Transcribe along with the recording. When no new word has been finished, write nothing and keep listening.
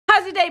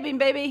your day been,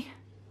 baby?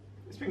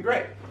 It's been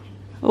great.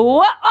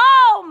 What?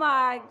 Oh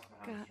my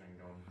god.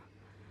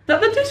 Is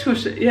that the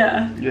dishwasher?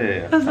 Yeah.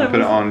 Yeah. I put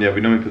it on. Yeah,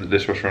 we normally put the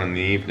dishwasher on in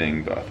the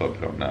evening, but I thought I'd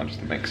put it on now just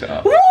to mix it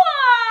up.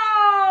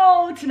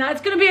 Whoa!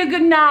 Tonight's gonna be a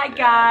good night,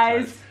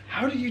 guys. Yeah,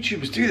 how do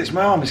YouTubers do this?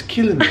 My arm is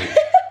killing me.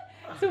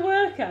 It's a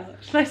workout.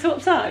 Should I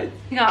swap sides?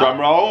 Drum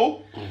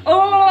roll.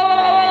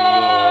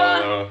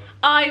 Oh!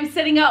 I'm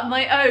setting up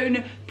my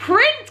own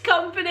print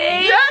company.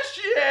 Yes,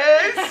 she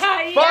is.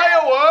 Yeah.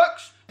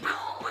 Fireworks.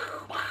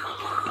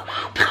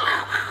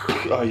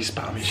 Oh, you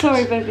spat on me.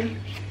 Sorry, baby.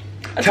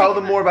 Tell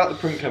them more about the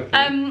print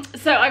company.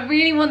 So I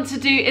really want to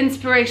do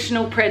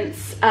inspirational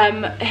prints.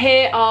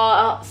 Here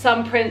are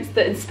some prints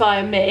that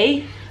inspire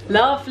me.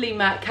 Lovely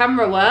Matt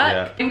camera work.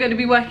 Yeah. I'm going to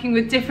be working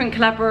with different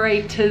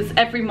collaborators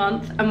every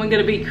month, and we're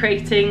going to be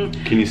creating...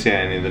 Can you say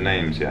any of the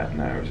names yet?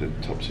 No, it's a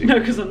top secret. No,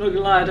 because I'm not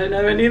gonna lie, I don't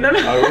know any of them.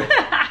 Oh,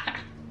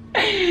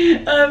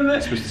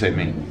 it's supposed to say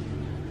me.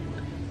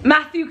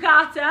 Matthew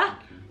Carter.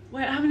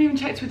 Wait, I haven't even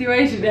checked with your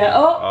agent yet.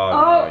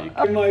 Oh, no, you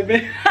it might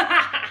be.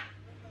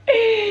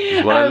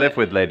 It's what I live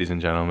with, ladies and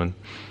gentlemen.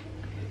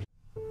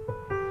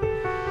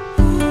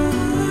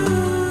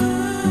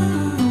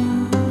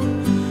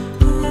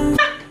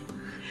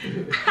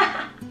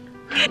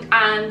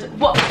 And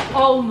what?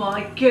 Oh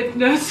my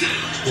goodness.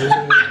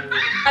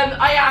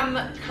 I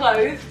am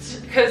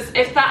clothed, because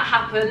if that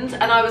happened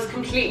and I was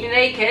completely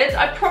naked,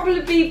 I'd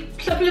probably be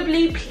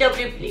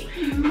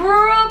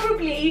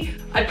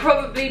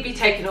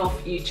taken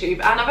off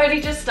YouTube, and I've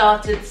only just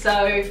started,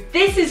 so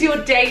this is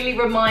your daily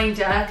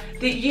reminder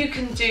that you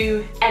can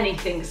do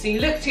anything. So you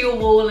look to your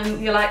wall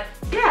and you're like,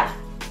 yeah,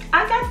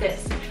 I got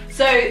this.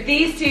 So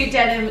these two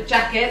denim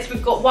jackets,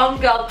 we've got one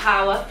girl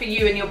power for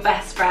you and your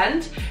best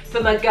friend.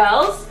 For my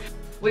girls,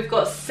 we've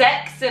got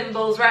sex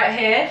symbols right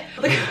here.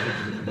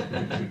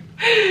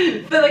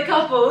 For the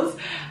couples,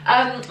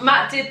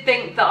 Matt did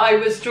think that I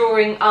was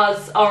drawing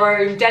us our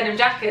own denim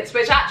jackets,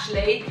 which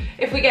actually,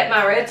 if we get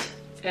married,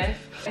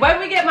 when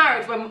we get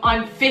married, when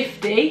I'm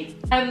 50,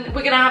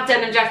 we're gonna have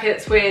denim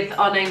jackets with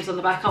our names on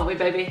the back, aren't we,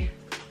 baby?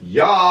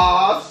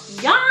 Yes!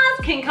 Yes,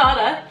 King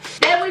Carter.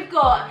 Then we've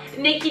got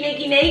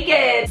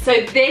Naked.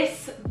 So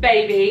this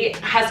baby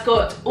has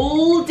got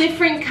all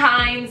different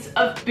kinds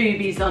of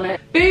boobies on it.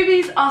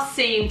 Boobies are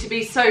seen to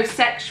be so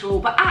sexual,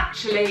 but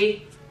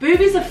actually,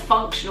 boobies are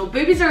functional.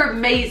 Boobies are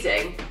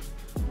amazing.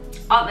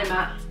 Aren't they,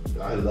 Matt?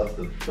 I love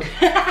them.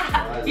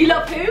 You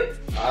love who?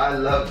 I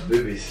love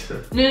boobies.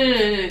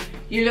 No.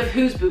 You love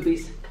whose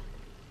boobies?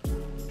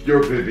 Your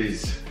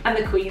boobies. And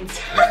the Queen's.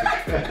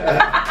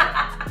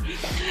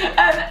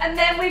 And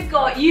then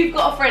you've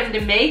got a friend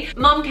in me.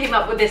 Mum came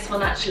up with this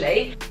one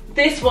actually.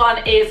 This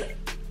one is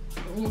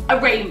a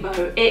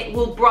rainbow. It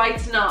will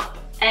brighten up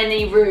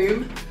any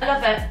room. I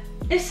love it.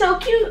 It's so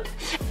cute.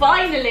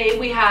 Finally,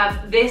 we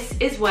have This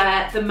Is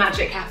Where the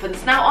Magic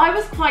Happens. Now, I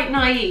was quite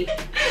naive.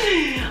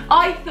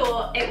 I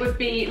thought it would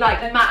be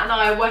like Matt and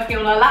I are working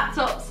on our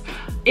laptops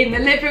in the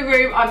living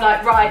room. I'm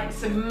like, right,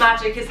 some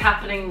magic is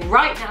happening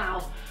right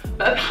now.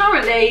 But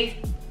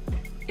apparently,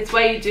 it's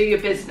where you do your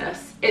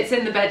business. It's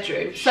in the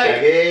bedroom. So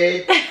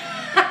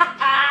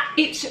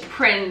each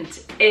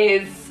print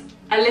is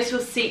a little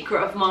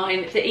secret of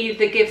mine that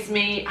either gives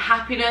me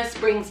happiness,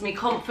 brings me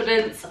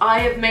confidence. I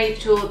have made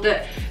sure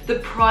that the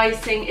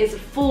pricing is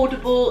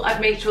affordable. I've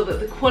made sure that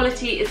the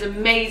quality is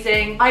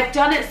amazing. I've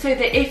done it so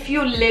that if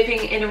you're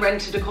living in a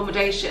rented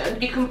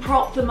accommodation, you can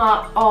prop them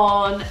up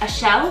on a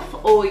shelf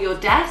or your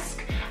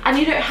desk, and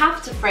you don't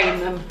have to frame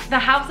them. The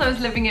house I was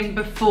living in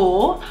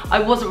before, I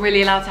wasn't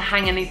really allowed to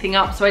hang anything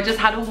up, so I just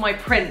had all my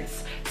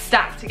prints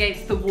stacked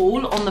against the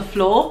wall on the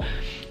floor.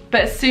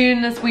 But as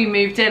soon as we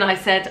moved in, I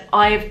said,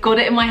 I've got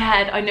it in my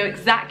head. I know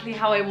exactly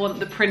how I want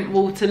the print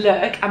wall to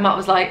look. And Matt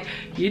was like,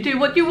 you do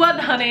what you want,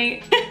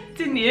 honey.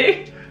 Didn't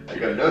you? I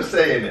got no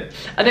say in it.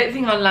 I don't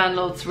think our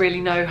landlords really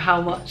know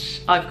how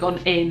much I've gone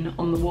in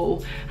on the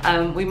wall.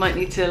 We might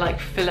need to like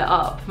fill it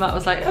up. Matt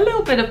was like, a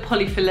little bit of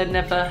polyfiller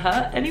never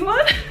hurt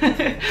anyone.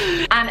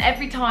 And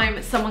every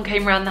time someone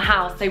came around the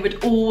house, they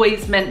would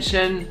always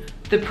mention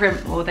the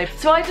print wall.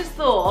 So I just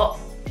thought,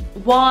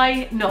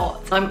 why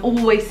not? I'm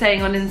always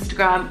saying on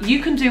Instagram,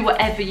 you can do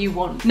whatever you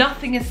want.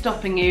 Nothing is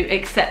stopping you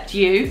except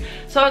you.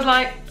 So I was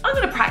like, I'm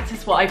gonna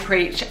practice what I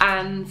preach,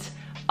 and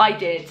I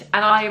did.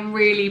 And I am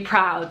really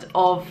proud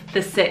of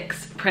the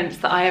 6 prints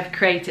that I have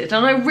created.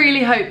 And I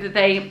really hope that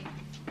they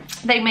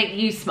make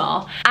you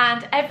smile.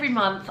 And every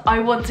month I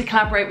want to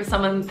collaborate with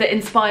someone that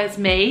inspires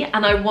me,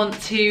 and I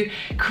want to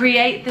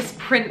create this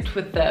print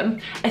with them,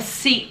 a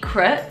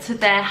secret to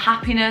their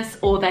happiness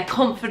or their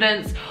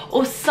confidence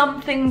or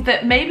something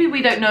that maybe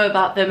we don't know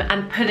about them,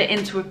 and put it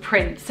into a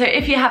print. So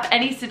if you have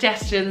any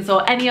suggestions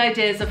or any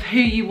ideas of who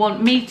you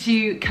want me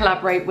to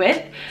collaborate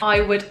with,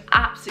 I would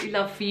absolutely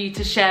love for you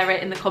to share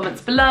it in the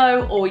comments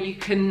below, or you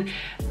can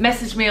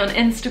message me on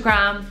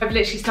Instagram. I've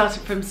literally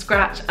started from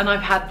scratch, and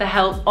I've had the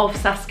help of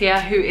Saskia,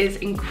 who is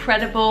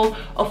incredible,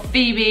 of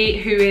Phoebe,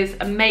 who is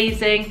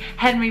amazing,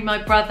 Henry, my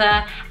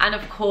brother, and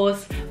of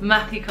course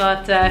Matthew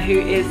Carter, who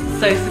is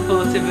so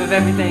supportive of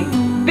everything.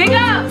 Big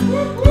up!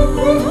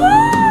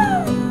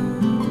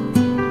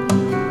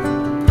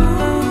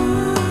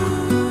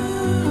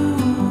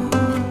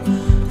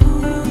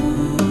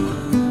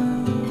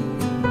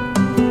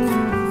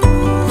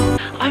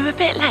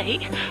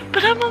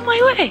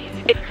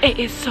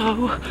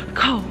 so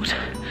cold.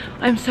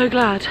 I'm so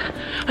glad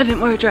I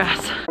didn't wear a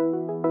dress.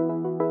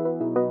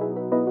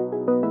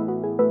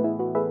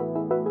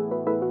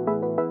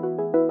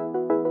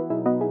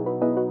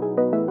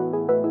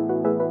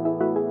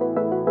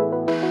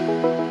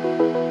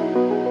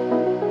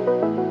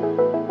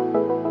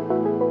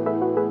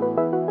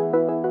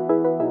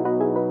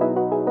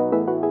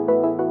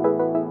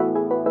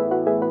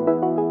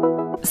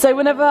 So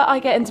whenever I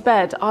get into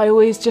bed, I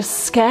always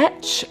just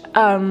sketch,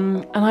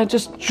 and I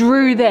just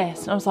drew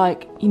this. And I was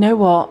like, you know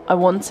what? I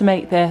want to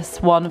make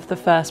this one of the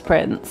first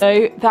prints.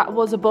 So that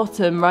was a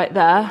bottom right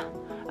there,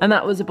 and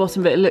that was a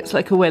bottom, but it looks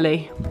like a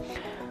willy.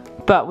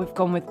 But we've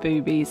gone with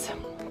boobies.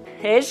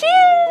 Here she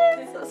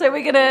is! So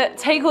we're gonna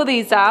take all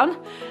these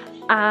down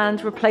and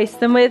replace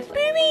them with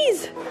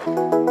boobies.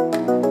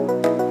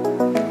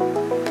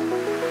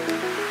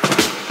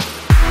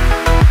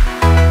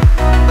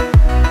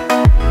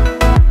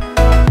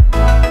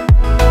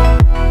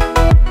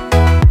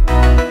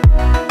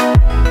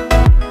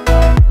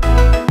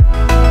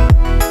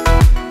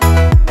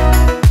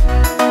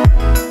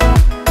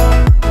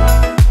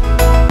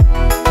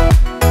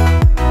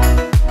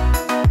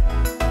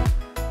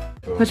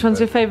 Which one's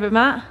your favourite,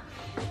 Matt?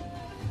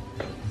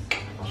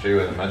 I'll show you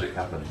where the magic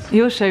happens.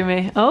 You'll show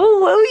me. Oh,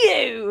 will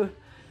you?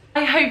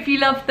 I hope you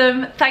love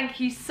them.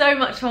 Thank you so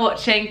much for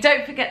watching.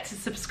 Don't forget to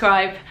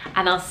subscribe,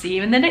 and I'll see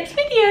you in the next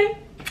video.